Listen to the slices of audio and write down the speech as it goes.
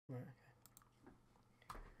Right,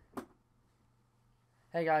 okay.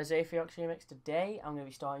 Hey guys, NBA2K16. Today I'm going to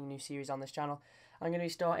be starting a new series on this channel. I'm going to be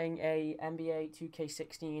starting a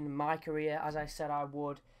NBA2K16 My Career, as I said I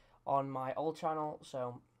would on my old channel.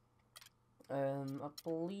 So, I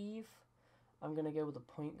believe I'm going to go with the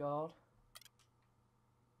point guard.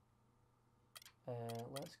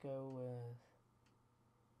 Let's go with...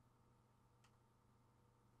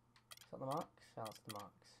 Is that the max? Yeah, that's the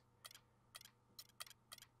max.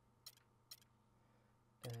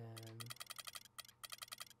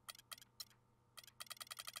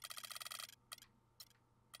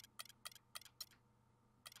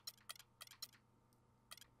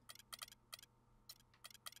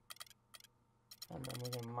 And then we're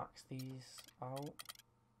going to max these out.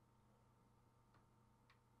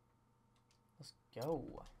 Let's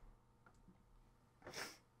go.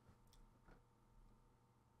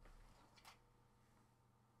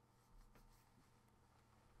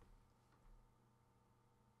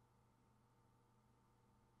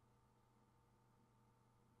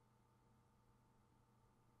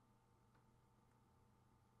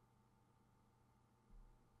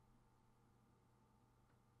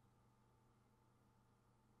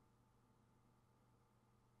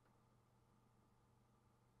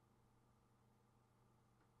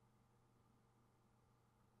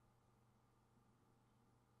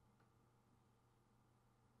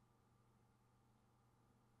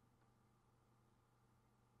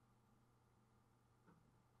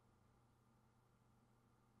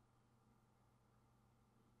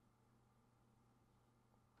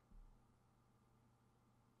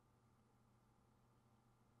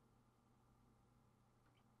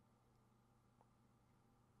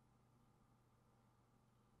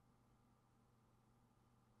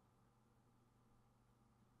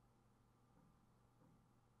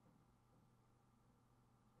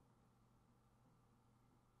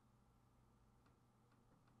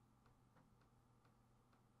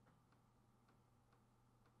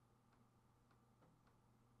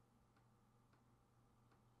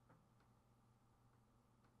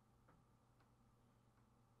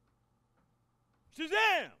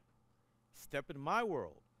 Shazam! Step into my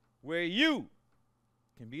world, where you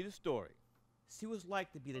can be the story. See what it's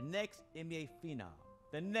like to be the next NBA phenom,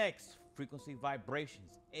 the next frequency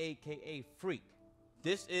vibrations, aka freak.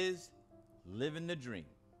 This is living the dream.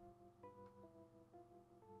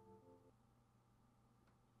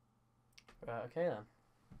 Right, okay then.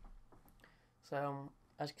 So,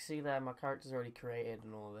 as you can see there, my character's already created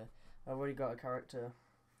and all of it. I've already got a character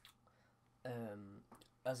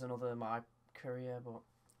as another My Career, but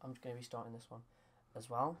I'm just going to be starting this one as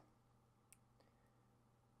well.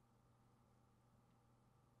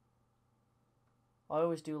 I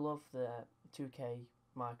always do love the 2K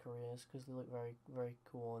My Careers because they look very, very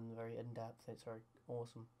cool and very in-depth. It's very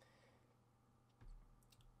awesome.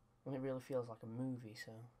 And it really feels like a movie,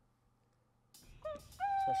 so...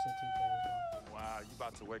 Especially 2K as well. Wow, you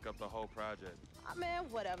about to wake up the whole project. Oh, man,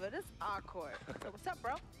 whatever. This is our court. So what's up,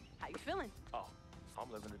 bro? How you feeling? Oh,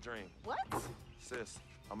 I'm living the dream. What? Sis,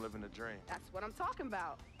 I'm living the dream. That's what I'm talking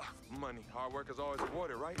about. Money, hard work is always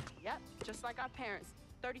rewarded, right? Yep, just like our parents.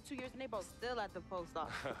 32 years and they both still at the post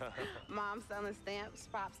office. Mom selling stamps,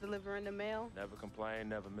 Pops delivering the mail. Never complained,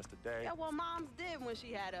 never missed a day. Yeah, well, Mom's did when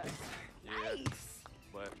she had us. Yeah. Nice.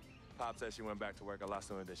 But Pop said she went back to work a lot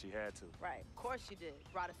sooner than she had to. Right, of course she did.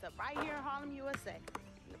 Brought us up right here in Harlem, USA,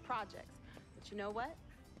 in the projects. But you know what?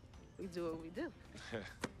 We do what we do.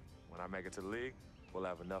 When I make it to the league, we'll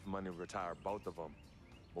have enough money to retire both of them.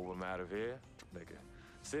 Move them out of here, they can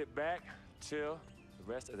sit back, chill, the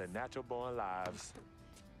rest of their natural born lives.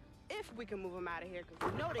 If we can move them out of here,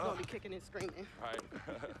 because we know they're going to be kicking and screaming. Right.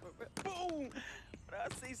 Boom! What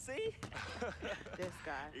up, CC? This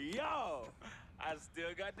guy. Yo, I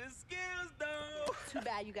still got the skills, though. Too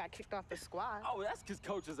bad you got kicked off the squad. Oh, that's because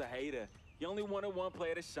Coach is a hater. He only wanted one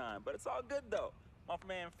player to shine, but it's all good, though. My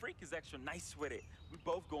man Freak is extra nice with it. We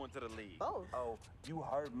both going to the league. Both? Oh, you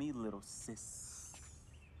heard me, little sis.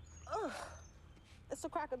 Ugh. It's the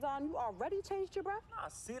crack of dawn. You already changed your breath? Nah,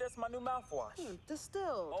 see, that's my new mouthwash.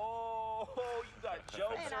 Distilled. Oh, you got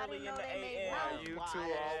jokes Man, I early didn't in know the they made AM. mouthwash. You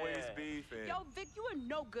two always beefing. Yo, Vic, you are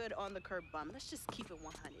no good on the curb bum. Let's just keep it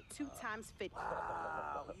 100. 2 times 50.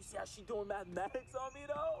 Wow, you see how she doing mathematics on me,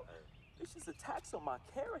 though? It's just a tax on my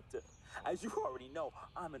character. As you already know,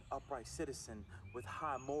 I'm an upright citizen with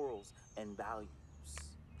high morals and values.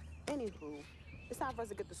 Anywho, it's time for us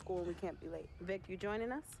to get to school and we can't be late. Vic, you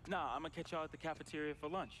joining us? Nah, I'm gonna catch y'all at the cafeteria for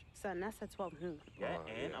lunch. Son, that's at 12 noon. Yeah, Oh,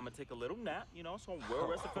 and yeah. I'm gonna take a little nap, you know, so I'm well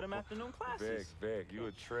rested for them afternoon classes. Vic, you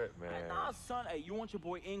a trip, man. Nah, son, hey, you want your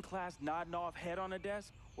boy in class nodding off, head on the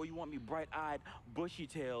desk? Or you want me bright-eyed,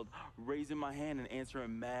 bushy-tailed, raising my hand and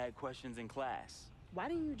answering mad questions in class? Why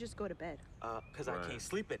didn't you just go to bed? Because I can't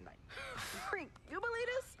sleep at night. Freak, you believe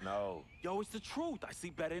this? No. Yo, it's the truth. I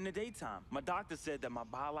sleep better in the daytime. My doctor said that my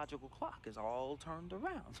biological clock is all turned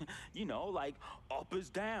around. You know, like up is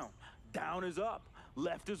down, down is up,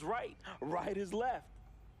 left is right, right is left.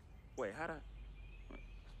 Wait, how'd I...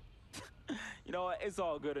 You know what? It's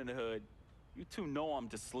all good in the hood. You two know I'm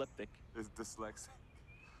dyslexic. It's dyslexic.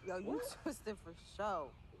 Yo, you twisted for show.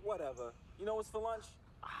 Whatever. You know what's for lunch?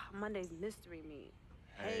 Monday's mystery meat.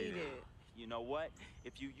 Hate it. You know what?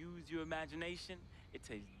 If you use your imagination, it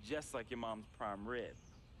tastes just like your mom's prime rib.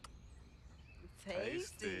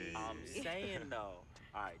 Tasty. I'm saying though.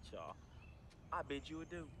 All right, y'all. I bid you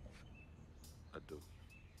adieu. I do.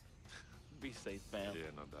 Be safe, fam. Yeah,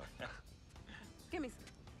 no doubt. Give me some.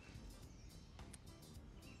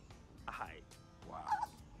 All right. Wow.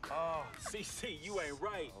 Oh, CC, you ain't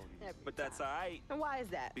right. But that's all right, And why is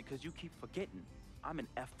that? because you keep forgetting. I'm an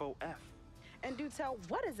FOF. And do tell,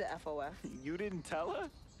 what is a FOF? You didn't tell her?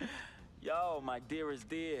 Yo, my dearest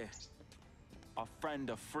dear. A friend,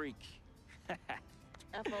 a freak.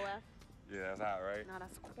 FOF? Yeah, that's hot, right? No,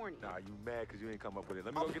 that's corny. Nah, you mad because you ain't come up with it.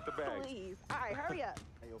 Let me go get the bag. Please. All right, hurry up.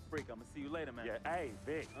 Hey, yo, freak, I'm gonna see you later, man. Yeah, hey,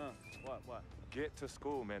 Vic. What? Get to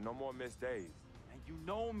school, man. No more missed days. And you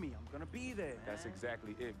know me, I'm gonna be there, man. That's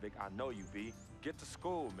exactly it, Vic. I know you, B. Get to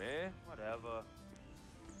school, man. Whatever.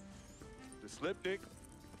 The slip dick.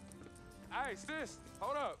 Hey, sis,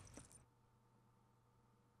 hold up.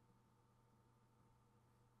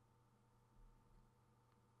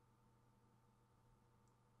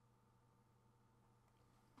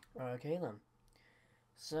 Okay then.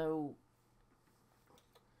 So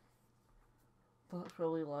that's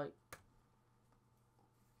probably like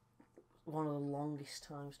one of the longest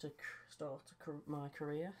times to start my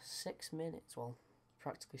career. 6 minutes. Well,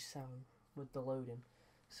 practically 7 with the loading.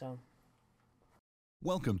 So.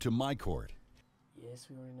 Welcome to My Court. Yes,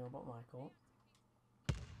 we already know about my court.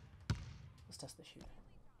 Let's test the shooting.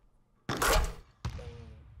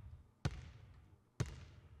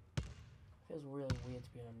 Feels really weird to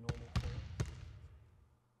be on a normal court.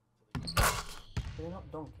 Did they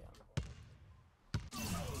not dunk yet?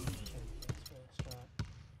 First try.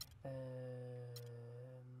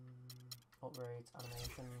 Upgrades,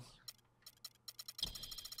 animations.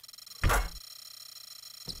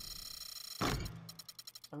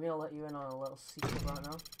 I'm going to let you in on a little secret right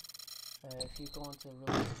now. If you go on to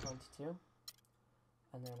release 22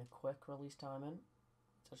 and then a quick release time in,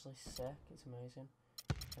 it's actually sick, it's amazing.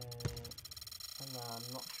 And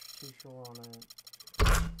I'm not too sure on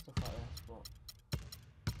stuff like this, but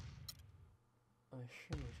I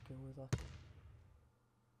assume we should go with like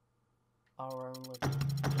our own little,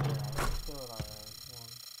 yeah, let's go with our own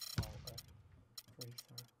one, free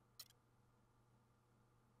throw.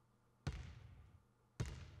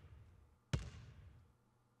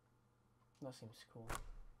 That seems cool.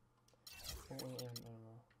 Oh, no.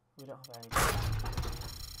 We don't have any.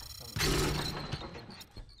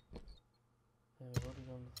 We've already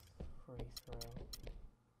done the free throw.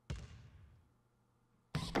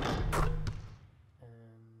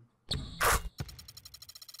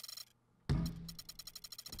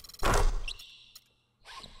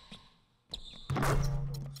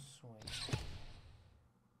 Swing.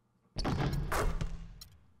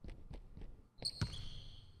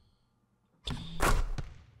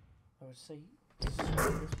 I would say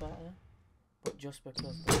swing is better, but just because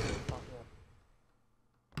of the fact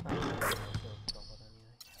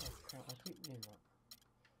that I keep doing that.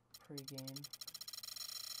 Pre-game.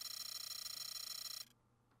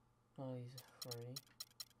 Oh, these are free.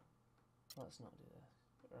 Let's not do this.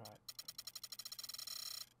 Right.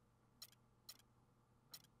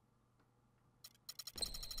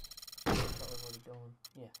 That we've already done.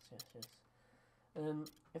 Yes.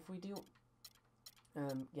 If we do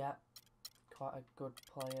get quite a good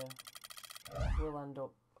player, we'll end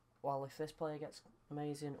up, well, if this player gets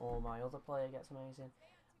amazing or my other player gets amazing,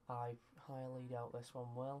 I highly doubt this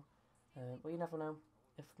one will, but you never know.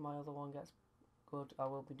 If my other one gets good, I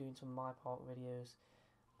will be doing some My Park videos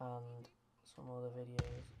and some other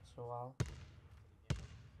videos as well.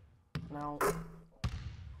 Now,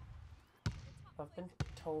 I've been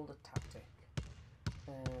told a tactic.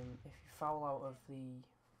 If you foul out of the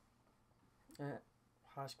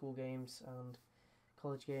high school games and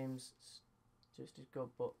college games, it's just as good,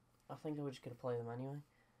 but I think we're just going to play them anyway,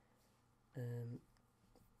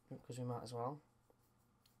 because we might as well.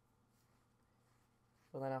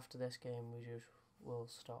 But then after this game we'll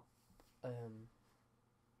stop the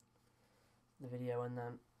video, and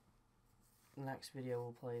then the next video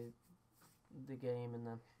we'll play the game, and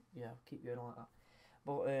then yeah, keep going like that.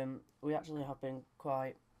 But we actually have been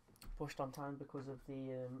quite pushed on time because of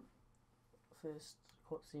the first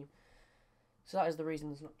cutscene. So that is the reason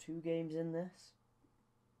there's not 2 games in this.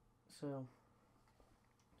 So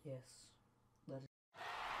yes, let us.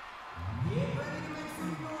 Get ready to make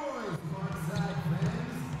some noise, Parkside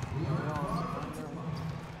fans. We are far from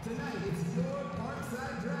tonight, it's your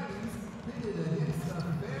Parkside Dragons pitted against the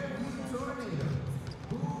Fairview Tornadoes.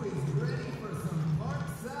 Who is ready for some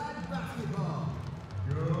Parkside basketball?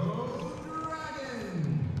 Go Dragons!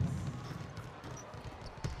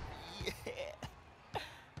 Yeah.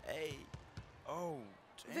 Hey. Oh,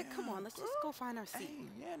 damn. Vic, come on, let's just go find our seat. Hey,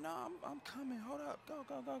 yeah, no, I'm coming. Hold up. Go.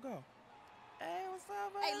 Hey, what's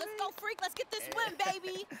up, baby? Hey, let's go, freak. Let's get this win,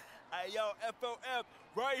 baby. Hey, yo, FOF,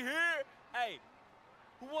 right here. Hey,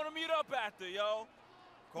 who want to meet up after, yo?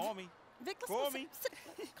 Call me. Vic, let's Call go. me.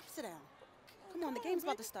 Come sit down. Come on, the game's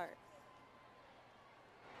about to start.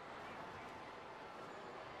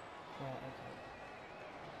 Right, okay.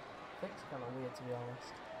 It's kind of weird, to be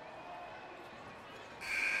honest.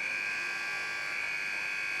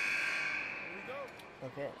 Here we go.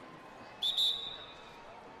 Okay.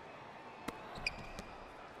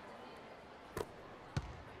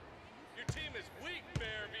 Your team is weak,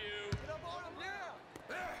 Fairview. Get up on him now.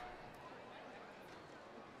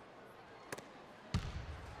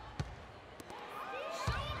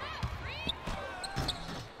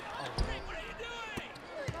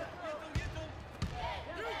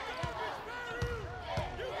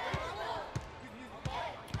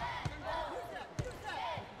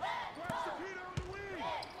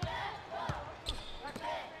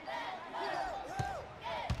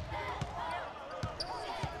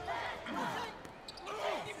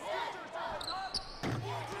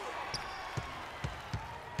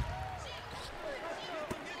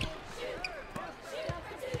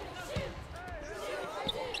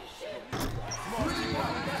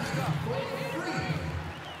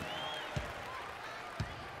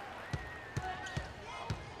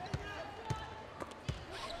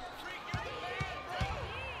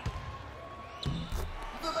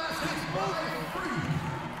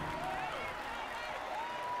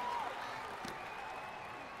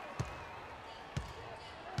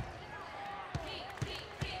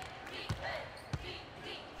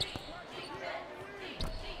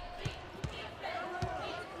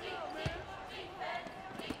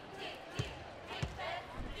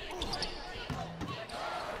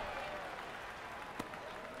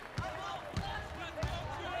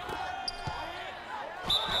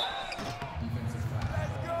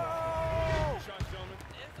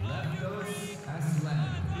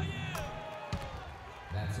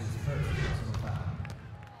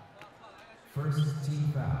 First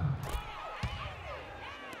team foul.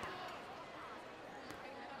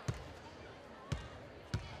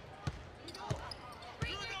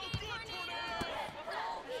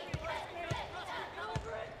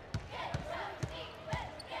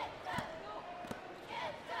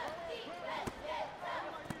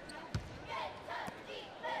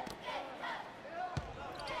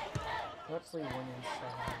 Let's leave one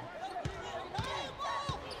inside.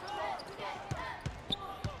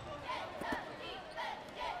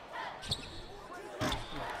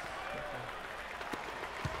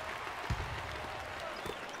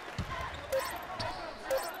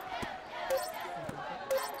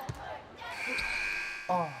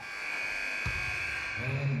 Oh.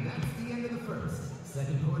 And that's the end of the first.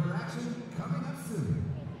 Second quarter action coming up soon.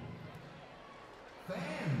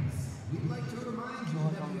 Fans, we'd like to remind you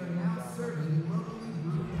that we are now serving locally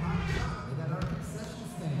brewed hot chocolate at our concession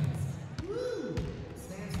stands. Woo!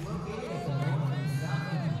 Stands located at the north and south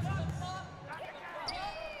entrances.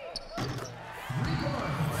 3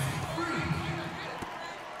 points, free.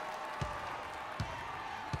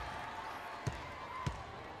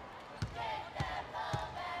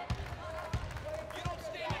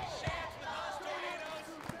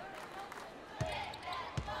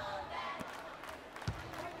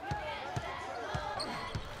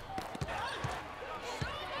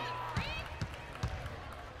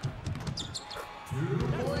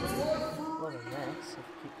 What a mess if you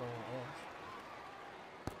keep going like this.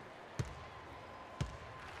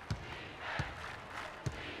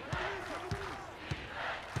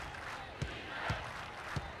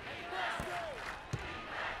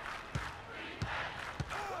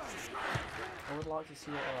 I would like to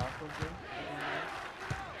see what our outcomes do.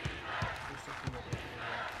 Just looking at it.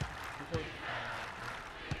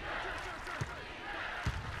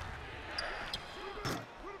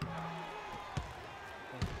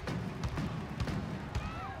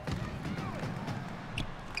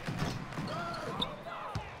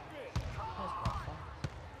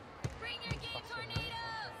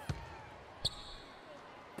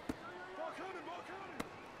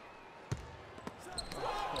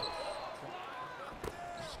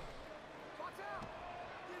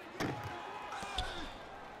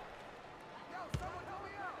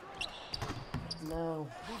 No.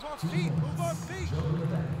 Move our feet. Move our feet. Joe in the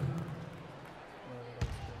back.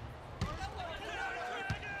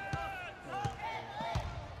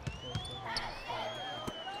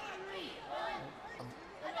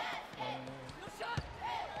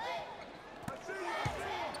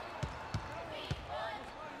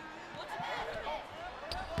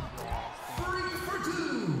 Three for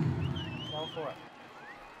two. Go for it.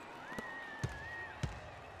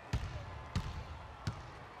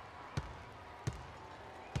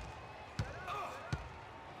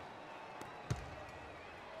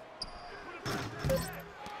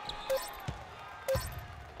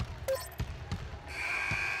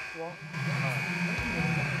 What?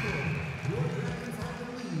 Your Dragons have the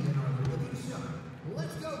lead and are looking sharp.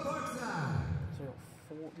 Let's go, Parkside. So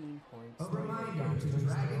we got 14 points. A Now we're reminder down to three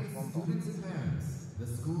Dragons scores, one ball. students and parents, the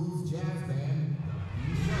school's jazz band,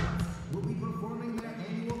 the B-Sharps, will be performing their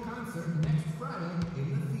annual concert next Friday in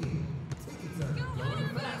the theater. Tickets are going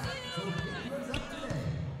fast, so pick yours up today.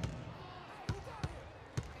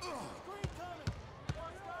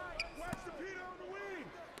 Watch the Peter on the wing.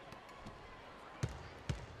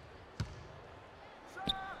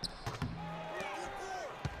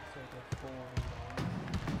 So we got 4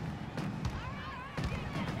 rebounds.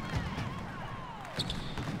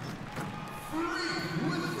 Free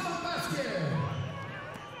with the basket.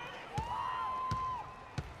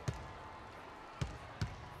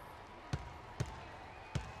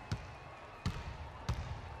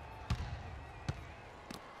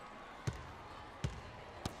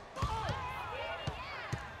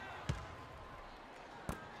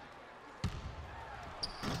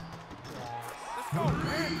 Let's go,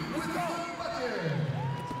 man. With the bucket.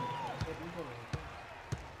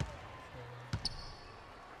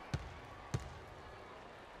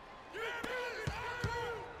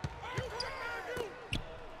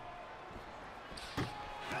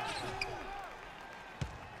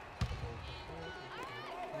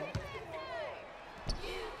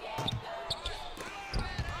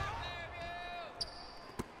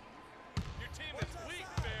 Your team is weak,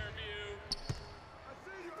 Fairview.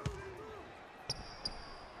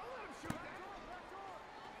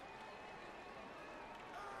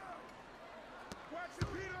 Watch the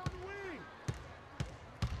Peter on the wing.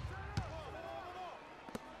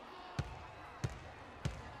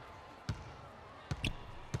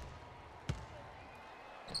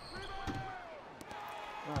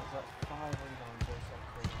 Right, so that's 5 rebounds also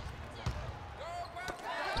for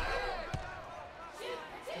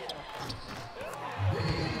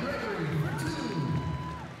Dave Gregory for two.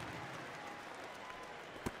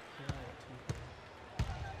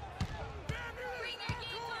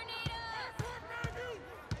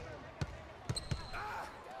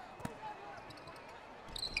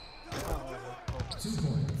 Oh, 2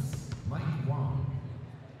 points. Mike Wong.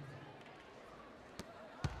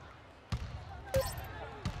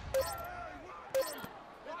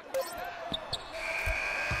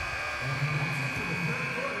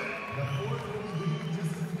 The fourth will begin in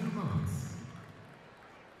just a few moments.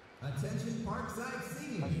 Attention Parkside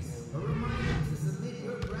seniors. A reminder to submit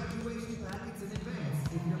your graduation packets in advance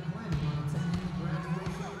if you're planning on attending the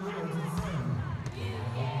graduation awards and ceremony.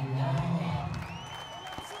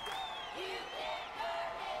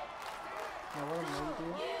 now what I'm going to do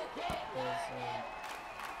is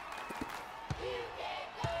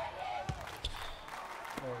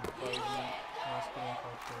basketball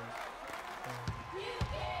coaches.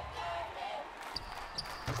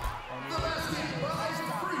 The basket by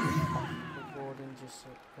Free. Recording just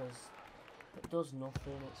because it does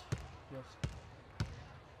nothing, it's just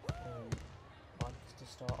like to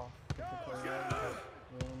start off with the career, you don't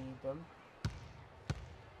really need them.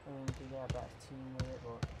 I mean, you can get a better team with it,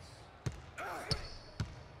 but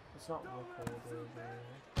it's not recorded really.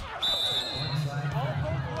 All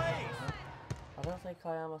both ways. I don't think I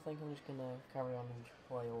am, I think I'm just gonna carry on and just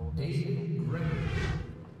play all this. David Gregory.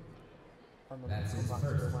 And then That's come his back to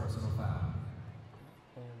first the West. personal foul.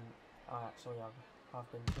 I actually have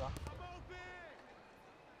been drafted.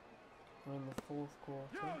 We're in the 4th quarter.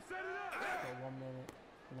 Got 1 minute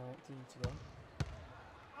 19 to go.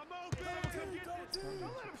 I'm open. Not doing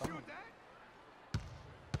too bad.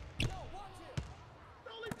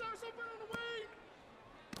 Don't leave Darce open on the wing.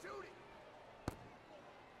 Shoot it.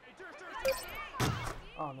 Hey, Darce.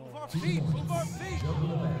 Oh Move no. our feet. Move our feet. Joe in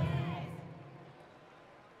the back.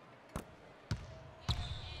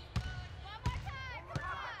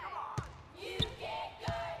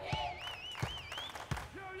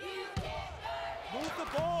 Move the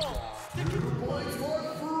ball. Stick it. 2 points for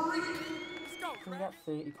Free. Let's go. Can we get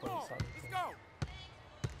 30 Come on. points out of Let's it? go.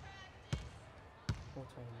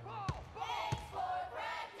 429.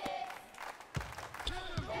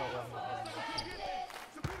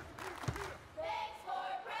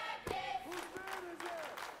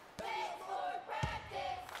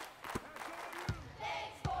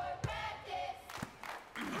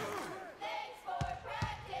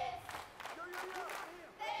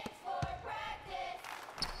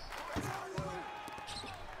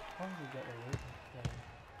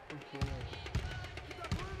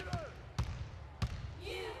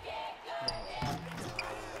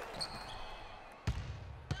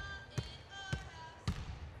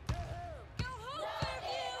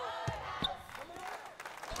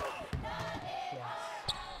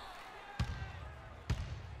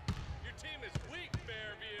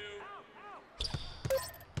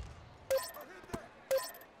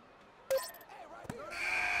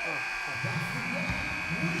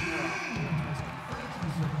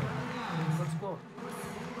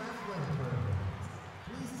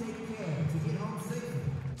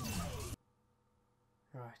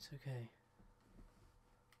 Right, okay.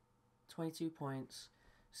 22 points,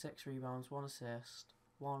 6 rebounds, 1 assist,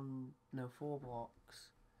 4 blocks,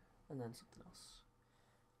 and then something else.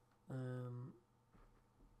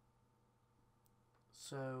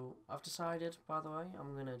 So I've decided, by the way,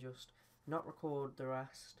 I'm gonna just not record the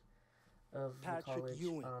rest of Patrick the college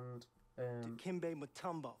Ewing, and Dikembe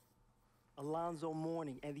Mutombo, Alonzo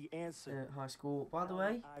Mourning, and the answer. high school. By the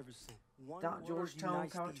way, Iverson. One that word Georgetown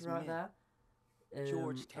unites character these right men. there.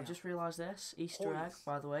 Georgetown. I've just realised this Easter egg, Hoyas.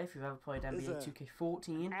 by the way, if you've ever played There's a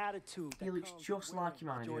NBA2K14. Attitude. He that looks comes just with like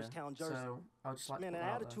your wearing a manager, Georgetown jersey. so I'll just like to Man, put an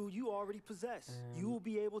that out there. attitude you already possess. You will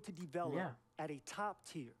be able to develop yeah. at a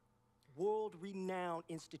top-tier, world-renowned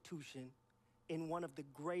institution in one of the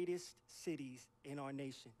greatest cities in our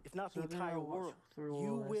nation, if not So the we're gonna entire watch world. through all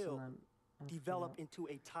You this will and then after develop that, into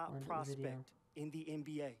a top end the video. prospect in the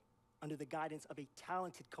NBA under the guidance of a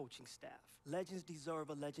talented coaching staff. Legends deserve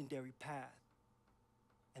a legendary path,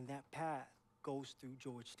 and that path goes through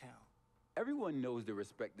Georgetown. Everyone knows the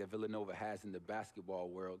respect that Villanova has in the basketball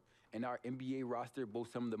world, and our NBA roster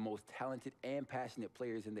boasts some of the most talented and passionate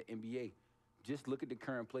players in the NBA. Just look at the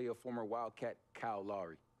current player, former Wildcat Kyle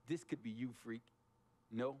Lowry. This could be you, freak.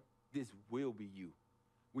 No, this will be you.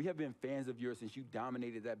 We have been fans of yours since you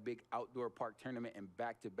dominated that big outdoor park tournament in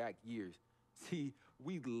back-to-back years. See,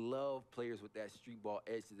 we love players with that street ball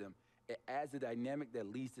edge to them. It adds a dynamic that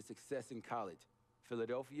leads to success in college.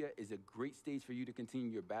 Philadelphia is a great stage for you to continue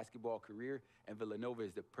your basketball career, and Villanova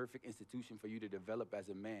is the perfect institution for you to develop as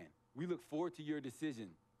a man. We look forward to your decision.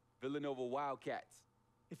 Villanova Wildcats.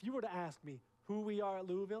 If you were to ask me who we are at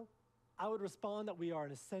Louisville, I would respond that we are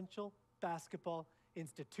an essential basketball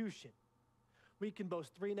institution. We can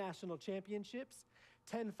boast 3 national championships,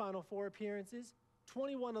 10 Final Four appearances,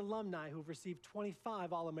 21 alumni who've received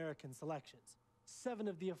 25 All-American selections. 7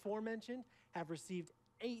 of the aforementioned have received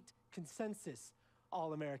 8 consensus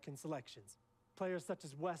All-American selections. Players such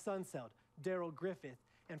as Wes Unseld, Darrell Griffith,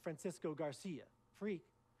 and Francisco Garcia. Freak,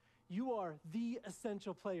 you are the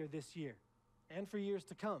essential player this year, and for years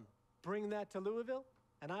to come. Bring that to Louisville,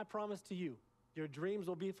 and I promise to you, your dreams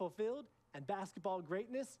will be fulfilled, and basketball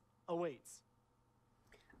greatness awaits.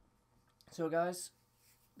 So guys,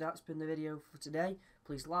 that's been the video for today.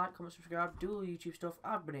 Please like, comment, subscribe, do all the YouTube stuff.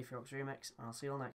 I've been AFiox Remix, and I'll see you all next time.